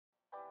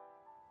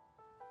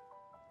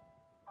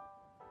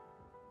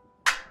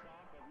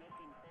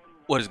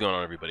What is going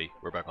on, everybody?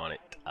 We're back on it.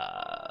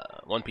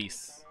 One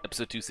Piece,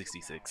 episode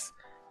 266.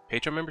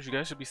 Patreon members, you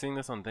guys should be seeing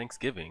this on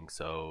Thanksgiving,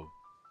 so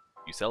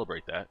you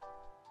celebrate that.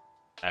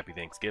 Happy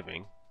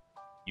Thanksgiving.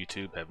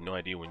 YouTube, have no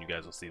idea when you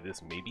guys will see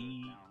this.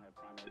 Maybe,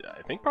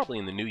 I think probably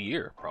in the new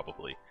year,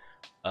 probably.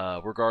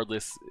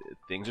 Regardless,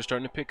 things are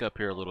starting to pick up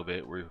here a little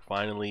bit. We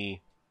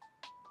finally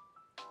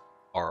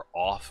are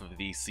off of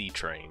these sea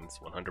trains.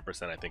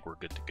 100%, I think we're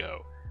good to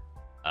go.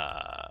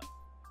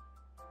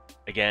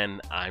 Again,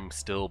 I'm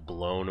still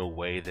blown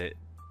away that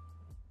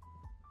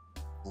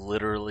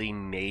literally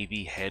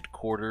Navy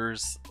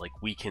headquarters, like,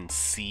 we can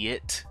see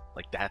it.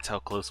 Like, that's how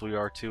close we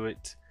are to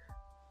it.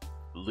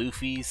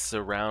 Luffy's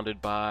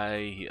surrounded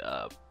by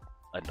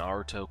a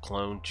Naruto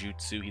clone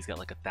jutsu. He's got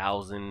like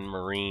 1,000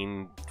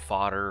 marine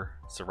fodder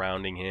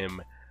surrounding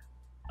him.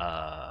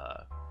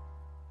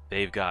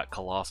 They've got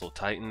colossal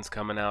titans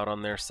coming out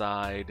on their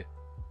side.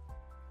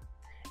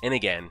 And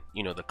again,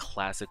 you know, the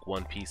classic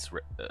One Piece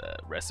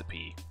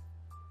recipe.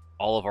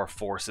 All of our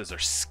forces are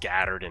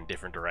scattered in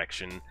different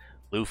direction.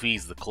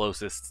 Luffy's the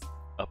closest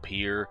up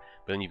here,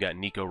 but then you've got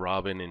Nico,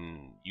 Robin,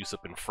 and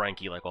Usopp and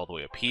Frankie like all the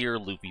way up here.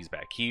 Luffy's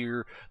back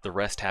here. The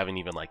rest haven't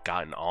even like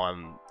gotten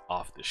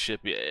off the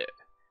ship yet.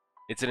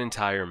 It's an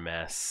entire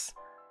mess.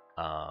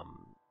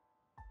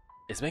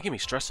 It's making me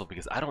stressful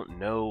because I don't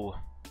know.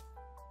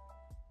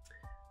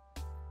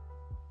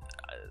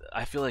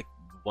 I feel like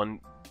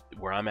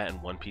where I'm at in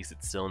One Piece,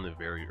 it's still in the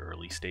very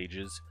early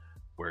stages,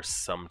 where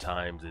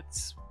sometimes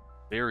it's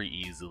very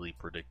easily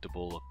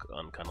predictable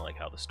on kind of like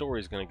how the story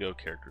is going to go,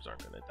 characters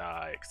aren't going to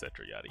die,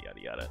 etc, yada yada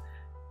yada.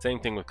 Same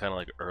thing with kind of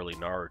like early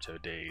Naruto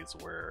days,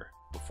 where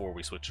before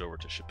we switched over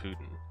to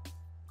Shippuden,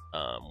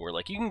 where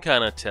like you can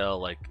kind of tell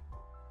like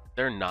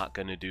they're not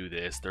going to do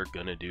this, they're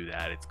going to do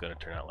that, it's going to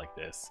turn out like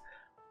this.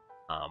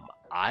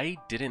 I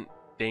didn't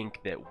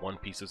think that One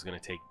Piece was going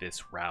to take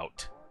this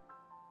route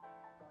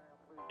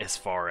as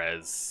far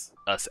as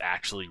us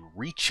actually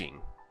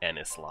reaching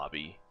Enies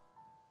Lobby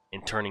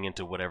and turning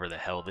into whatever the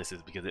hell this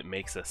is, because it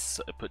makes us,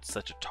 it puts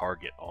such a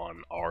target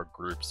on our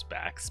group's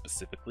back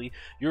specifically.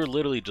 You're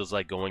literally just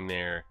like going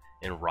there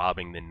and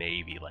robbing the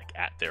Navy like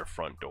at their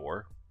front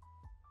door.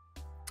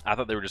 I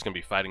thought they were just gonna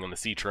be fighting on the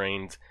sea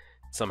trains,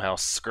 somehow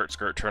skirt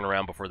turn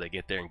around before they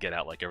get there and get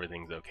out like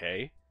everything's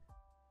okay.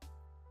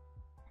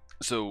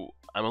 So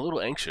I'm a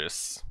little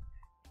anxious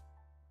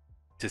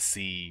to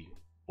see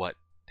what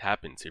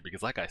happens here,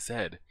 because like I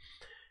said,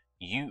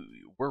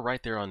 we're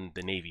right there on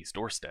the Navy's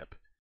doorstep.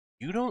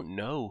 You don't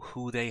know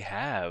who they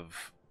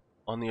have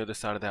on the other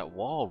side of that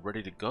wall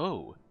ready to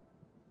go.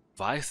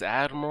 Vice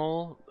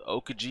Admiral,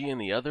 Okaji,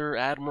 and the other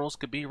admirals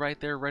could be right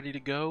there ready to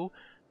go.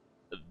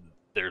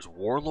 There's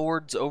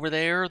warlords over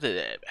there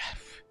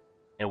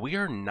and we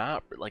are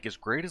not, like, as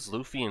great as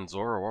Luffy and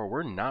Zoro are,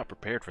 we're not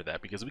prepared for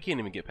that because we can't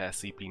even get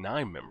past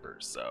CP9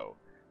 members, so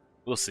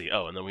we'll see.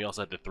 Oh, and then we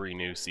also have the 3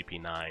 new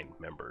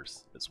CP9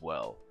 members as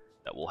well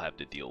that we'll have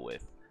to deal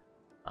with.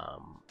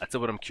 I'd say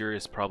what I'm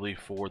curious probably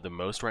for the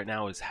most right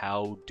now is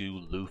how do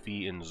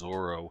Luffy and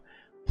Zoro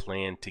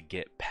plan to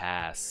get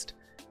past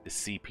the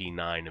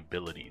CP9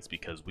 abilities,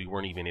 because we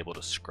weren't even able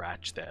to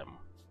scratch them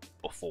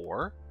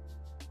before.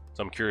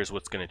 So I'm curious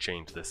what's going to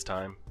change this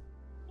time.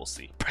 We'll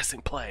see.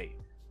 Pressing play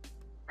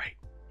right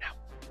now.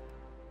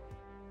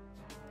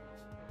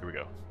 Here we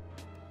go.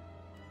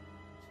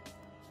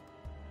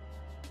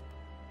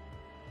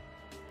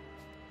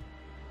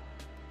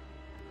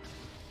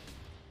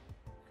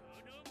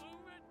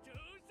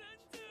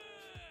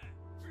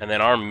 And then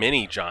our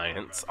mini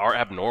giants, our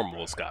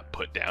abnormals got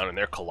put down, and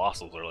their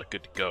colossals are like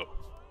good to go.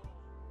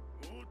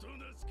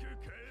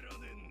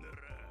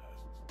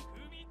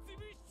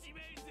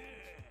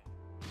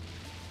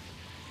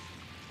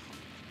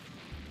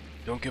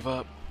 Don't give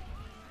up.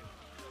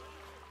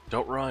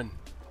 Don't run.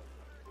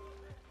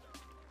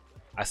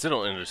 I still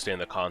don't understand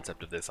the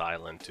concept of this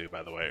island too,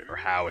 by the way, or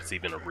how it's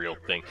even a real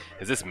thing.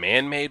 Is this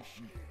man-made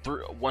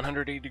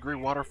 180-degree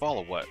waterfall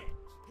or what?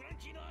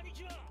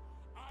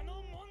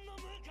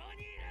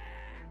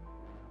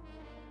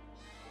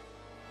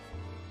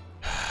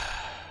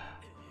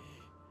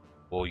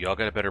 Well, y'all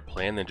got a better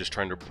plan than just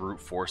trying to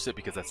brute force it,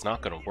 because that's not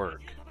gonna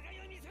work.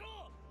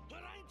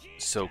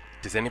 So,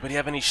 does anybody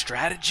have any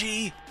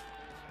strategy?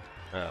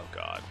 Oh,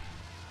 God.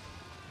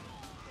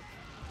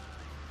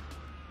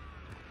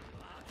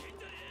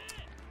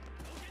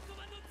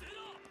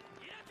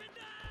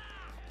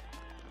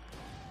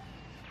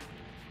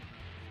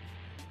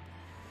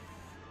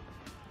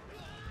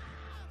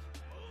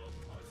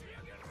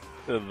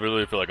 I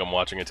really feel like I'm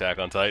watching Attack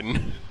on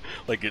Titan.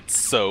 Like, it's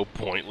so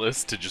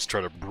pointless to just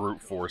try to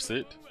brute force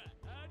it.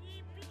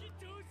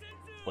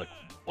 Like,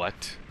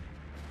 what?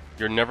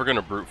 You're never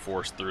gonna brute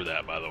force through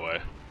that, by the way.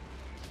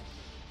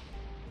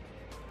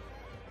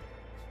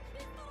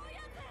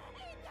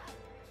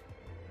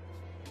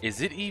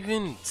 Is it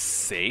even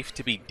safe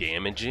to be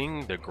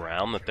damaging the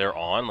ground that they're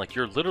on? Like,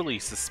 you're literally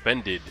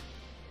suspended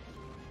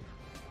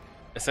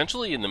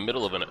essentially in the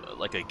middle of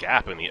like a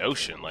gap in the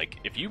ocean. Like,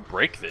 if you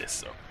break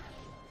this...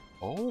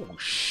 Oh,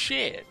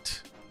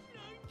 shit.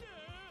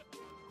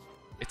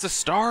 It's a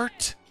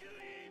start.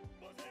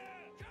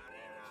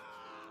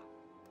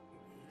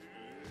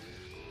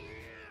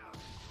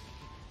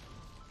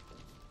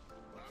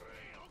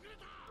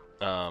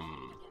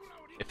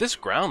 If this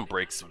ground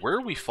breaks, where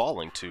are we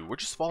falling to? We're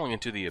just falling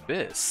into the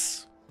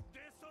abyss.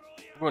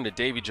 We're going to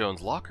Davy Jones'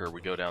 locker,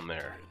 we go down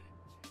there.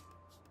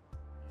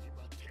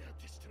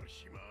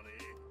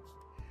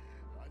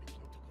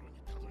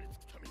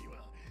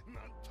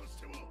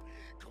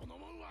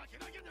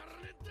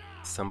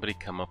 Somebody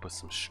come up with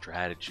some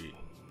strategy.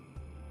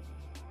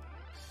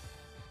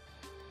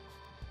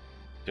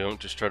 Don't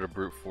just try to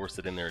brute force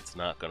it in there, it's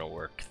not gonna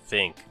work.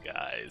 Think,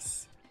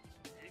 guys.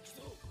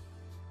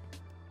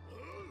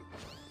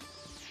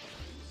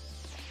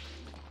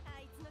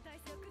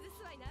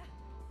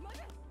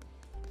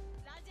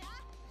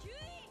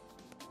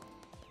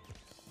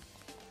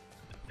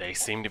 They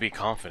seem to be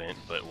confident,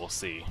 but we'll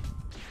see.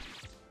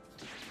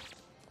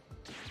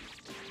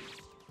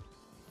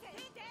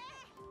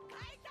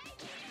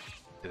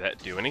 Did that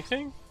do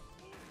anything?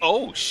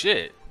 Oh,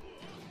 shit!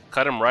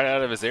 Cut him right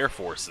out of his air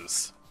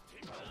forces.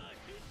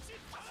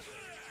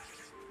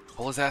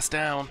 Pull his ass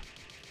down.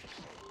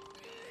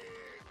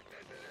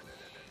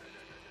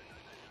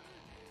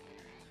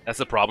 That's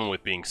the problem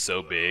with being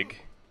so big.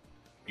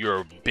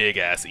 You're a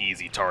big-ass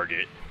easy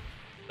target.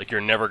 Like,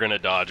 you're never gonna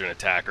dodge an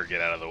attack or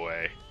get out of the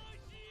way.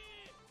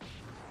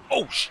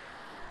 Oh,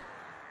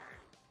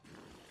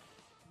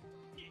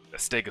 the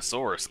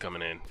Stegosaurus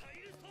coming in.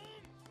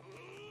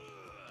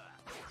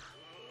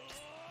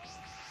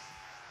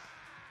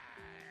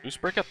 Just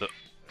break up the...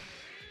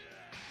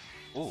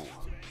 Ooh.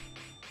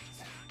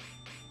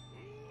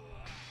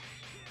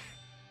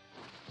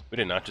 We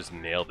did not just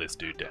nail this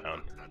dude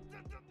down.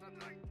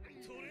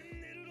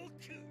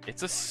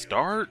 It's a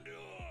start?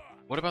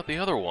 What about the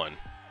other one?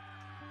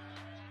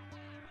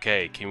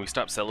 Okay, can we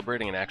stop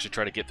celebrating and actually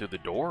try to get through the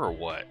door, or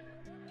what?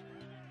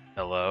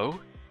 Hello?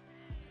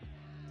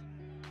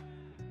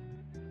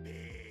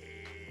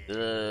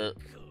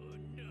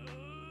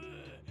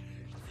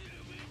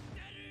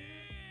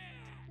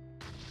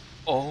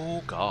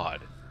 Oh,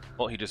 God.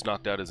 Well, he just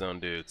knocked out his own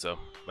dude, so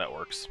that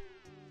works.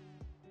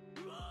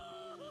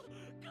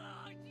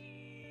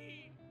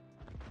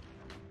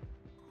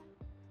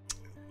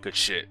 Good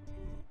shit.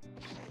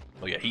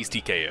 Oh yeah, he's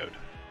TKO'd.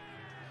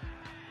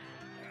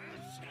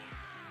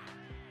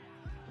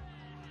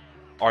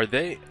 Are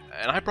they...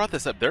 And I brought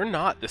this up, they're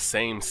not the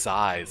same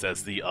size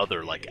as the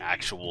other, like,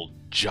 actual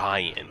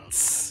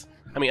giants.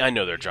 I mean, I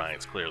know they're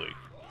giants, clearly.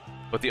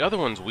 But the other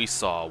ones we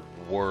saw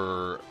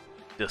were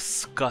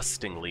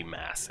disgustingly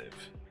massive.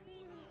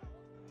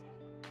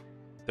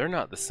 They're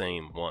not the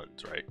same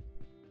ones, right?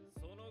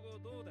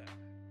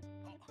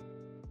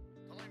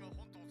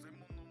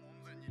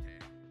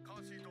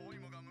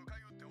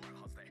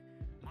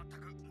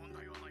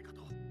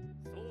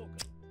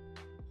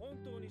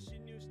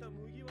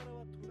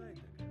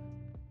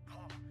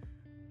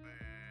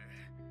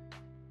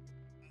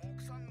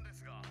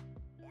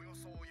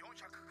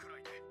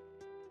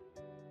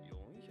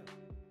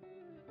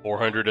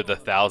 $400 of the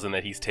 1,000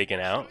 that he's taken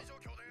out.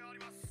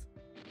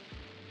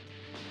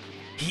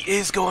 He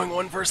is going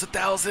 1 versus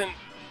 1,000.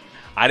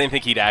 I didn't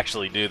think he'd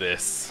actually do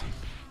this.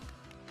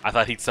 I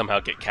thought he'd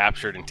somehow get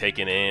captured and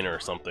taken in or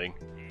something.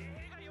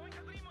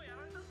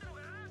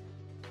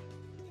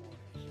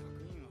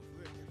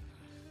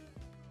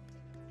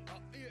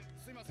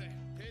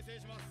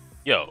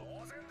 Yo,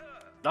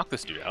 knock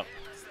this dude out.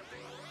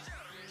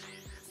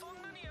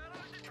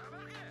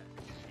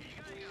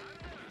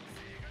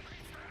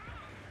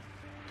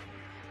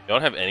 You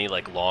don't have any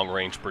like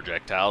long-range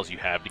projectiles. You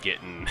have to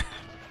get in.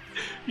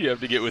 You have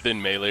to get within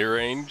melee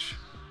range.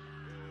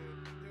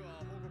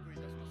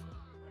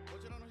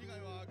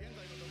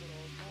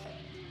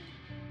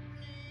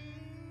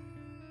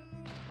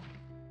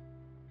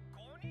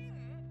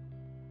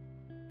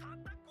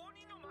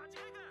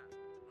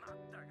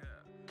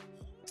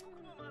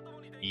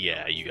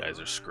 Yeah, you guys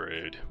are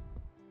screwed.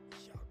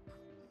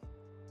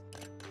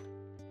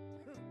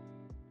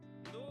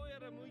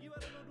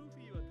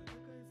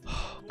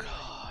 Oh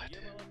God,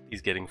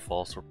 he's getting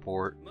false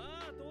report.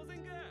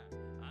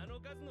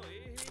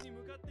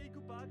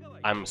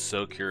 I'm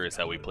so curious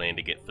how we plan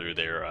to get through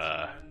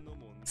their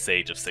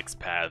Sage of Six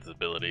Paths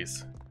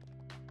abilities.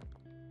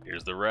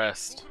 Here's the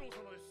rest.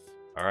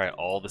 Alright,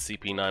 all the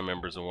CP9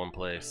 members in one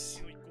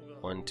place.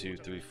 1, 2,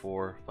 3,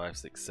 4, 5,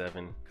 6,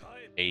 7,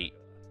 8.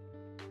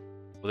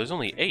 Well, there's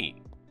only 8,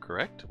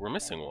 correct? We're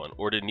missing one.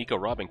 Or did Nico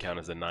Robin count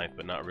as the 9th,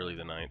 but not really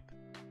the 9th?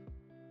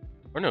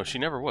 Or no, she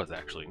never was,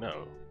 actually.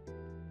 No.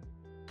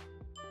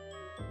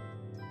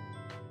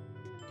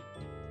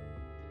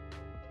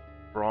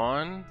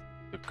 Braun,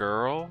 the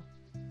girl,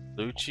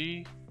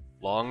 Lucci,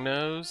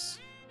 Longnose,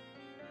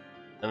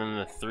 and then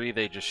the 3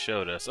 they just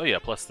showed us. Oh yeah,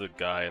 plus the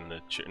guy in the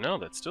chair. No,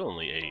 that's still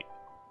only 8. Are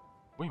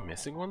we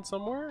missing one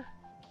somewhere?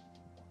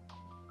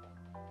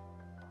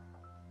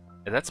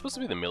 Is that supposed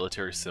to be the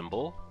military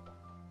symbol?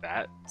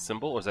 That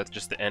symbol? Or is that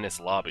just the Ennis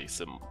Lobby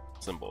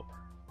symbol?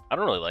 I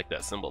don't really like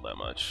that symbol that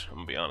much, I'm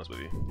gonna be honest with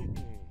you.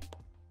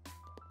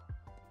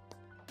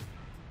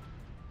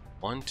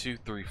 1, 2,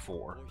 3,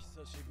 4.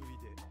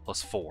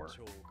 Plus 4.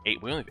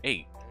 8. We only have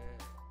 8.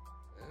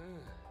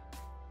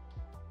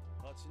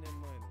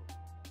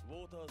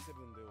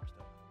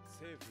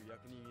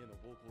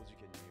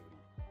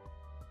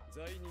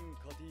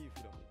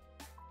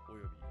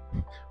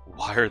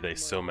 Why are they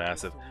so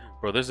massive?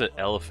 Bro, there's an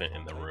elephant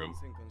in the room.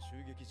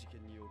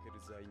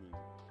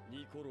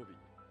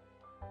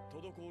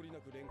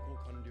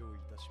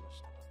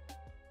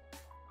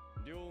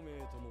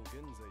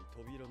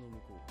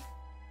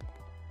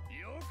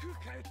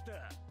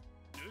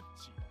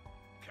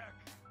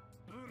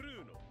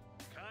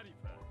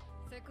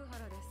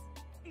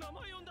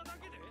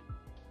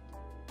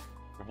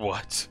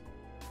 What?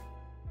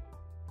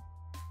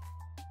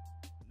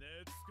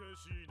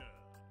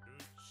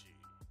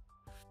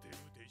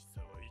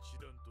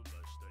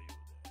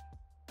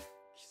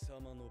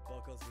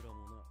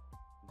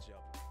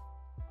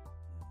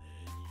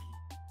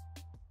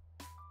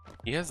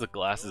 He has the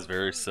glasses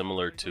very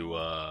similar to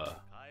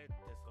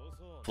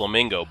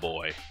Flamingo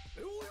Boy.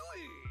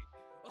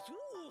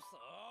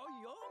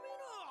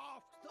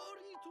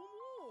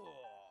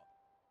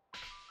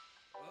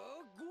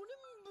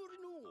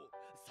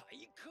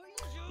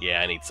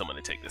 Yeah, I need someone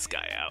to take this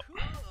guy out.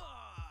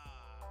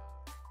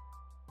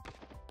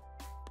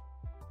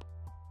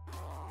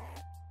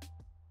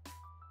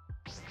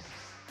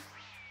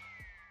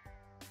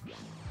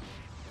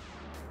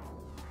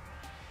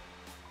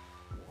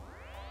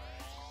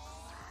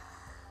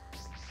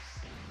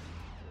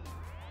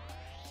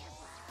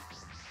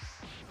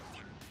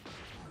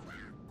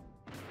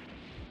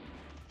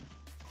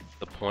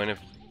 The point of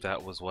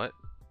that was what?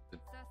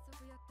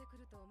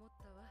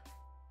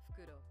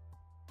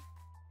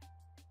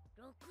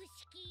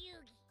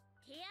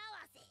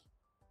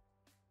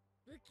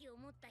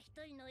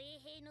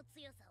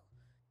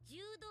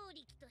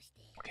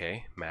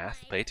 Okay,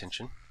 math, pay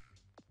attention.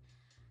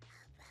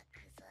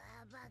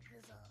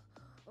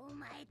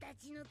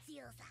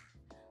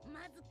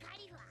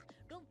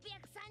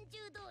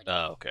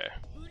 Oh, okay.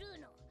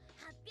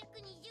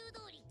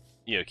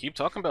 Yeah, keep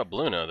talking about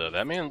Bluna though.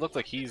 That man looked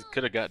like he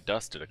could have got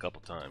dusted a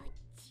couple times.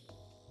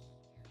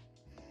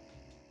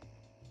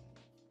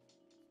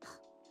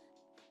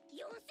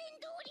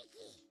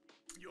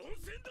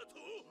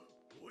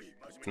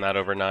 It's not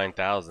over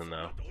 9,000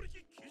 though.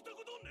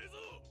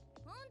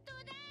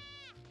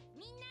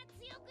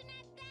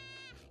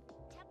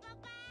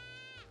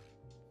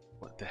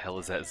 What the hell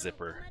is that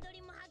zipper?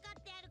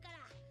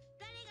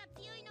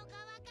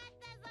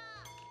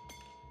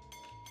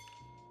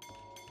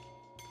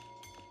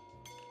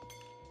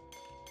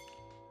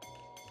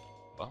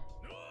 Well,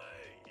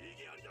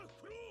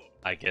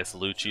 I guess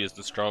Lucci is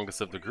the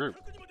strongest of the group.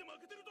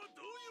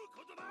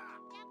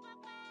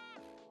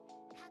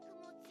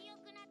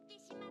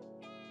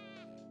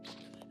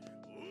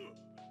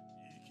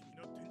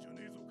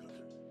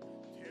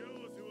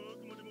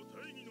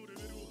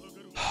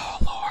 Oh,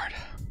 Lord.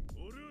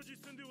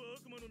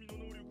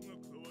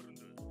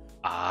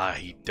 Ah,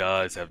 he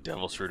does have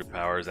Devil's Fruit of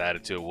Powers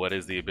added to it. What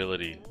is the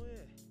ability?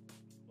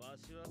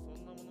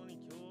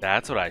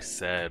 That's what I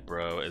said,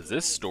 bro. As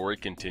this story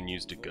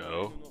continues to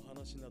go,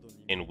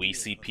 and we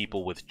see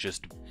people with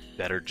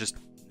that are just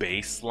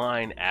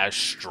baseline as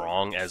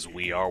strong as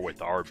we are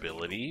with our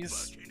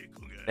abilities,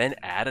 then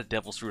add a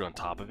Devil's Fruit on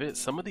top of it,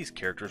 some of these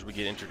characters we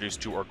get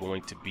introduced to are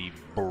going to be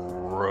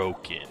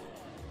broken.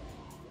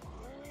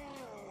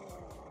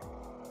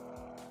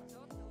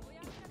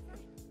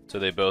 So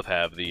they both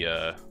have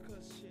the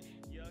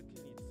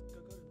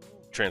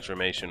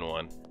transformation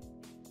one.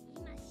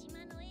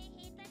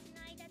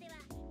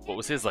 What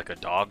was his, like a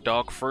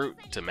dog fruit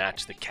to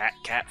match the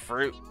cat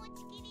fruit?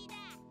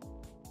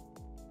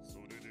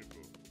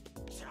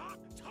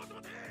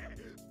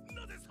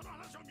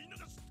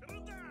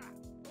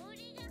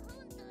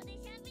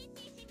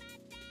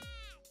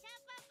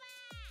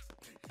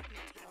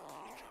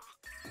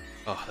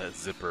 Oh, that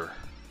zipper.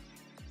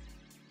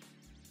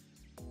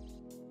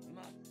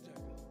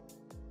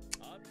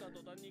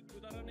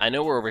 I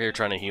know we're over here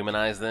trying to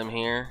humanize them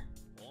here.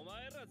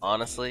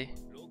 Honestly,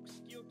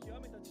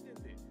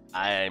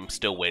 I'm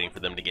still waiting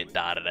for them to get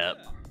dotted up.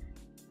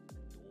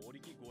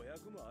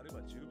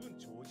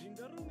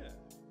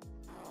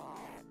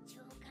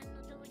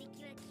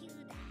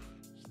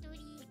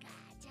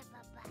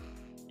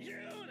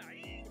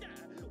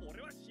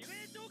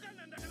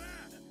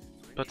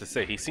 About to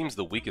say, he seems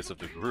the weakest of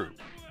the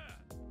group.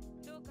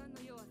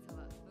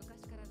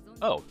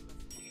 Oh.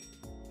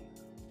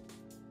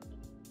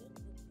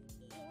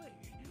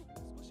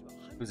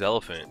 Who's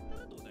elephant?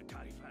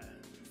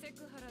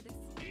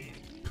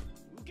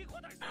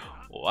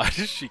 Why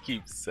does she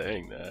keep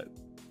saying that?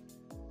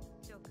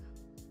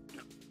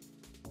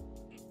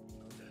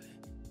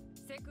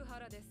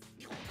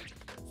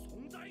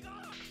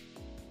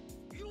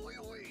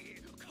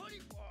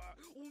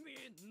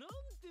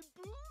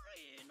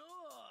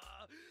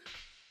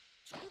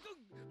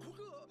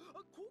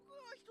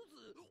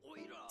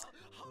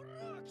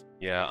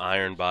 Yeah,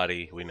 Iron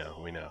Body, we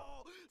know.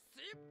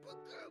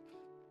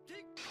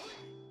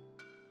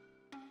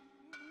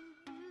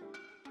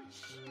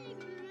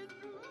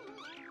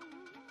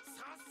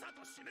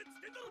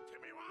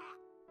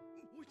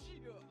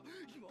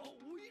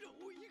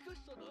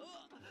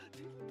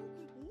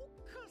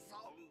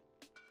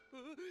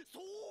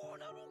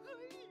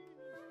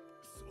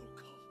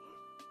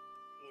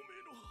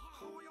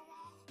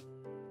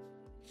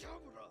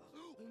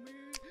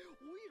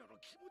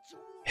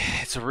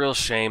 It's a real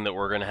shame that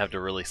we're gonna have to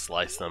really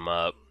slice them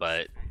up,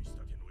 but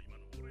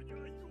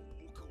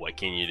what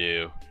can you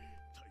do?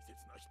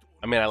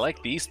 I mean, I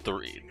like these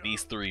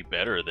three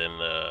better than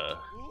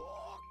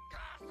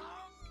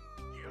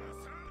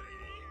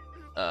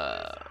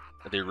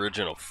the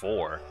original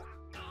 4.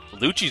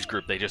 Lucci's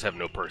group, they just have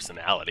no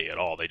personality at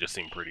all. They just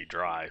seem pretty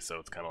dry, so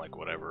it's kind of like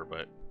whatever,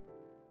 but...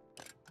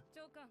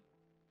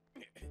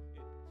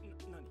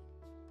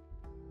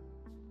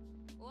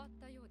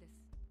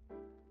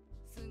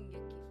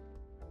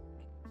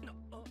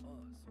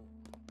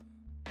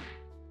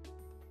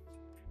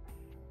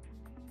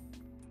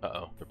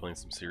 Uh-oh, they're playing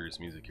some serious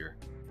music here.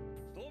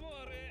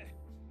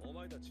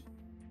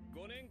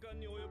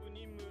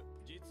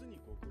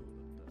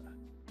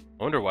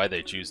 I wonder why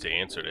they choose to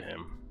answer to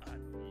him.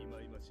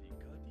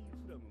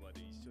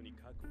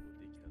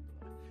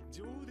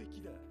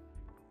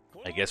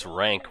 I guess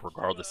rank,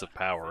 regardless of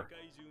power.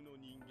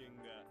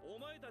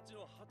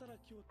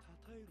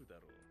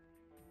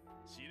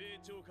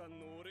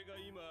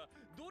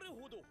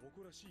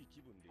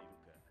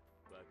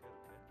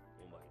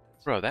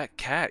 Bro, that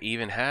cat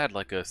even had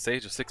like a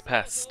Sage of Six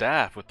Paths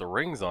staff with the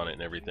rings on it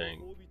and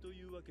everything.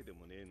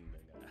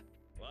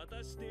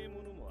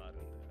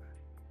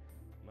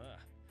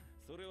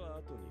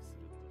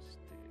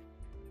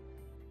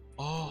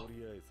 Oh.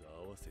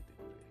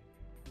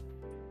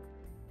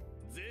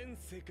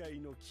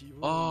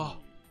 Oh.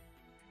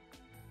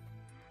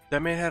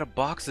 That man had a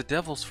box of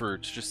devil's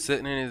fruits just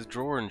sitting in his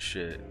drawer and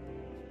shit.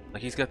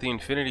 Like he's got the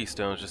Infinity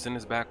Stones just in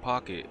his back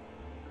pocket.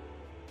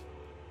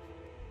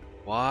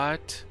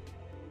 What?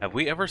 Have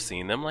we ever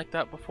seen them like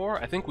that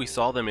before? I think we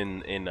saw them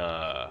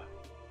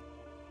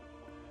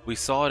we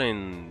saw it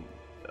in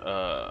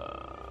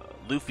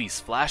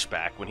Luffy's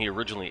flashback when he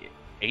originally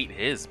ate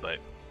his, but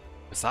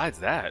besides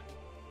that,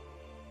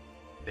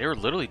 they're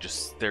literally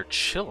just, they're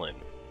chilling.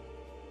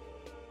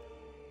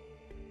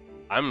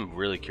 I'm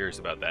really curious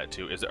about that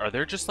too. Are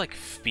there just like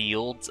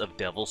fields of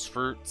devil's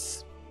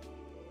fruits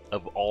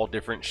of all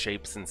different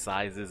shapes and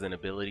sizes and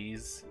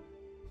abilities?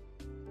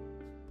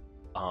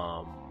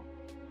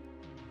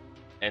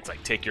 And it's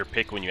like take your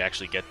pick when you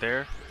actually get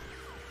there,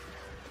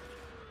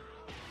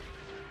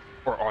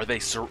 or are they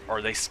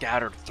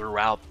scattered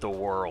throughout the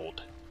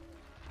world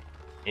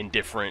in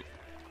different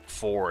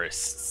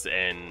forests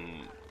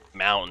and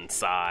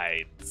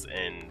mountainsides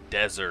and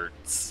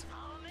deserts?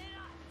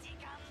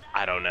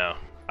 I don't know.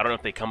 I don't know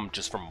if they come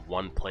just from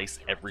one place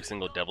every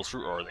single devil's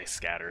fruit, or are they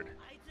scattered.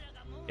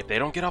 If they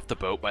don't get off the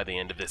boat by the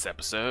end of this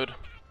episode,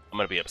 I'm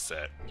gonna be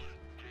upset.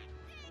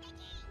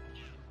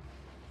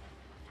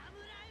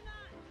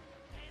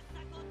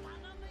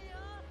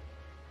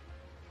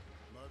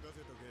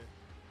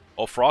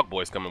 Oh, Frog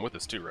Boy's coming with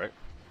us too, right?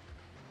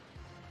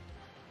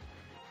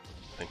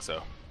 I think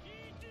so.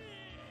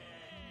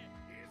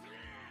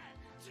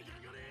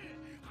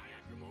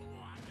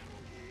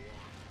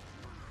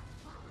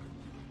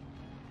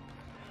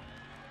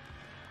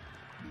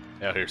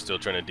 Out here still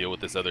trying to deal with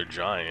this other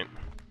giant.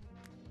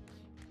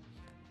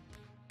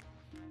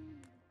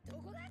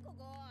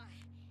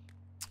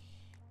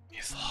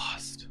 He's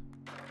lost.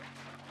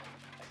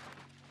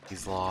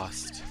 He's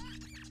lost.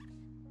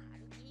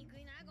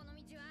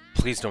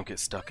 Please don't get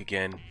stuck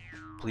again.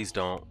 Please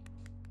don't.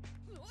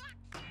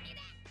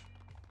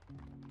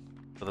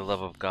 For the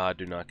love of God,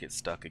 do not get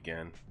stuck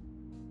again.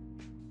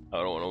 I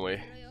don't want to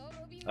wait.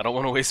 I don't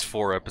want to waste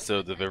 4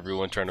 episodes of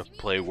everyone trying to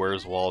play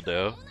Where's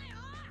Waldo.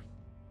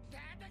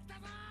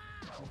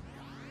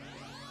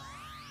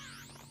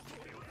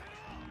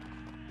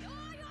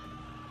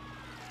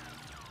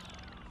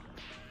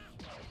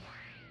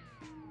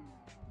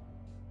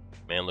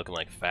 Man looking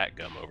like fat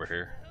gum over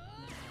here.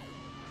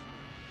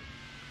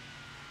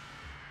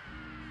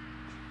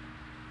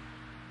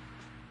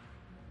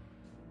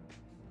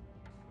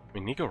 I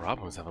mean, Nico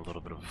Robin was having a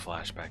little bit of a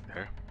flashback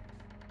there.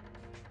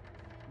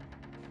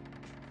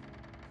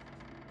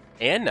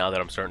 And now that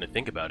I'm starting to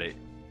think about it,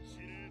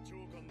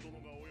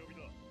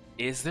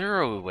 is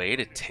there a way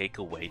to take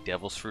away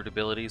Devil's Fruit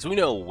abilities? We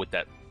know with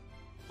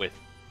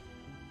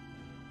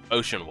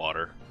ocean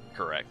water,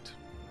 correct?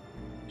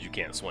 You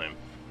can't swim.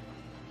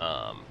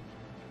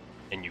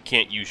 And you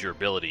can't use your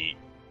ability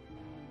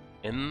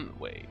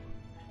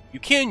you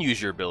can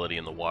use your ability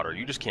in the water,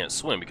 you just can't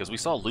swim, because we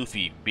saw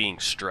Luffy being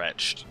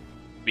stretched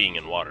being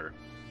in water.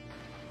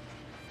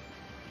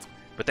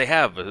 But they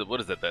have, what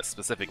is that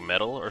specific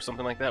metal or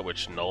something like that,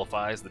 which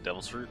nullifies the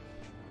Devil's Fruit?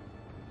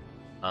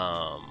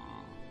 Not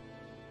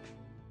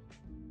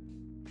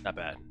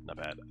bad, not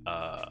bad.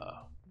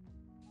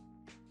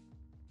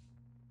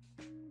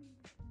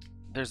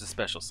 There's a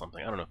special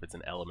something, I don't know if it's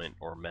an element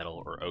or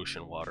metal or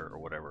ocean water or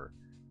whatever.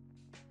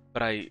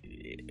 But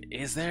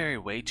is there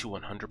a way to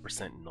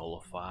 100%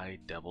 nullify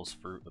Devil's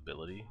Fruit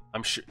ability?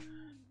 I'm sure,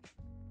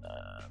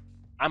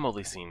 I'm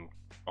only seeing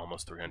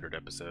almost 300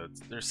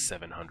 episodes. There's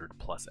 700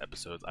 plus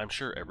episodes. I'm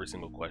sure every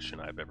single question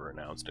I've ever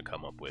announced to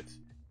come up with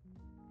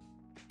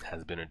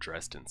has been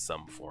addressed in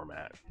some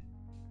format.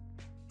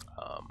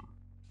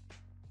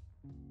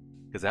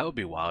 Because that would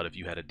be wild if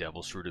you had a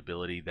Devil's Fruit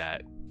ability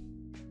that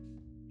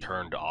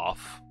turned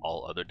off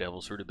all other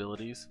Devil's Fruit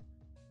abilities.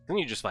 Then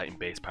you're just fighting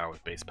base power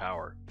with base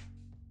power.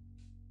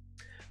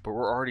 But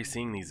we're already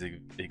seeing these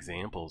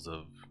examples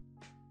of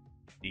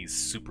these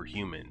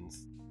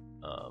superhumans.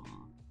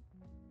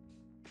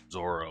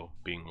 Zoro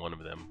being one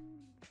of them.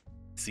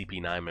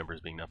 CP9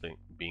 members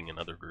being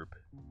another group.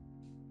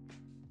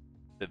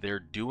 That they're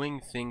doing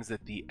things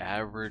that the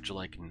average,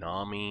 like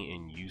Nami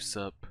and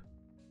Usopp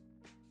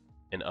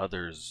and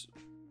others,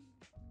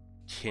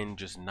 can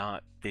just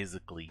not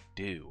physically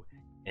do.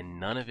 And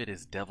none of it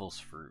is Devil's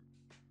Fruit.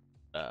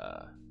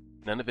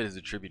 None of it is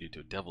attributed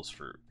to a Devil's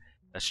Fruit.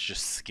 That's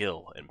just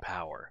skill and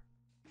power.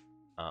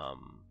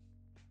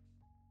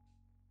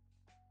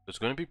 It's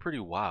going to be pretty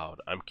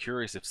wild. I'm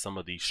curious if some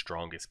of the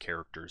strongest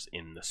characters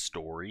in the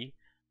story,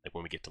 like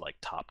when we get to like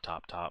top,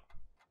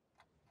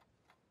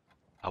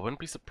 I wouldn't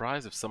be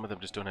surprised if some of them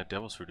just don't have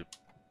Devil's Fruit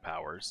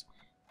powers.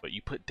 But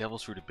you put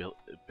Devil's Fruit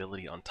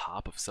ability on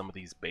top of some of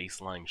these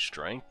baseline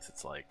strengths,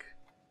 it's like...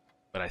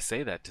 But I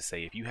say that to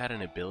say, if you had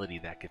an ability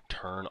that could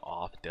turn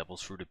off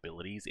Devil's Fruit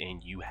abilities,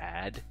 and you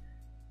had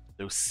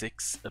those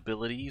 6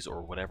 abilities,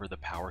 or whatever the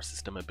power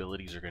system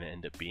abilities are going to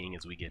end up being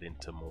as we get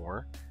into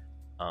more,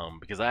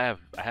 because I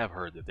have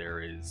heard that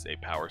there is a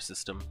power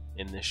system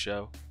in this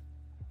show.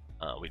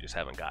 We just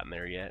haven't gotten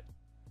there yet.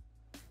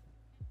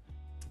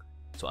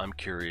 So I'm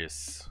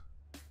curious,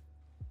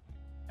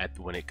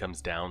 when it comes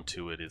down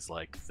to it, is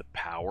like the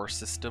power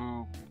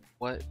system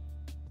what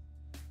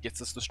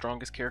gets us the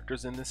strongest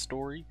characters in this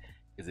story?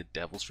 Is it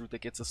Devil's Fruit that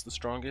gets us the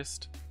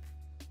strongest?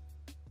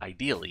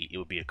 Ideally, it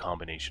would be a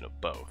combination of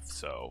both,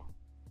 so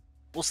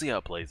we'll see how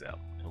it plays out,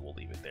 and we'll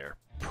leave it there.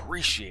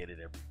 Appreciate it,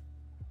 everyone.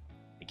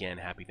 Again,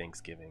 happy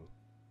Thanksgiving.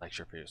 Like,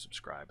 share, favorite,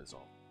 subscribe as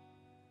always.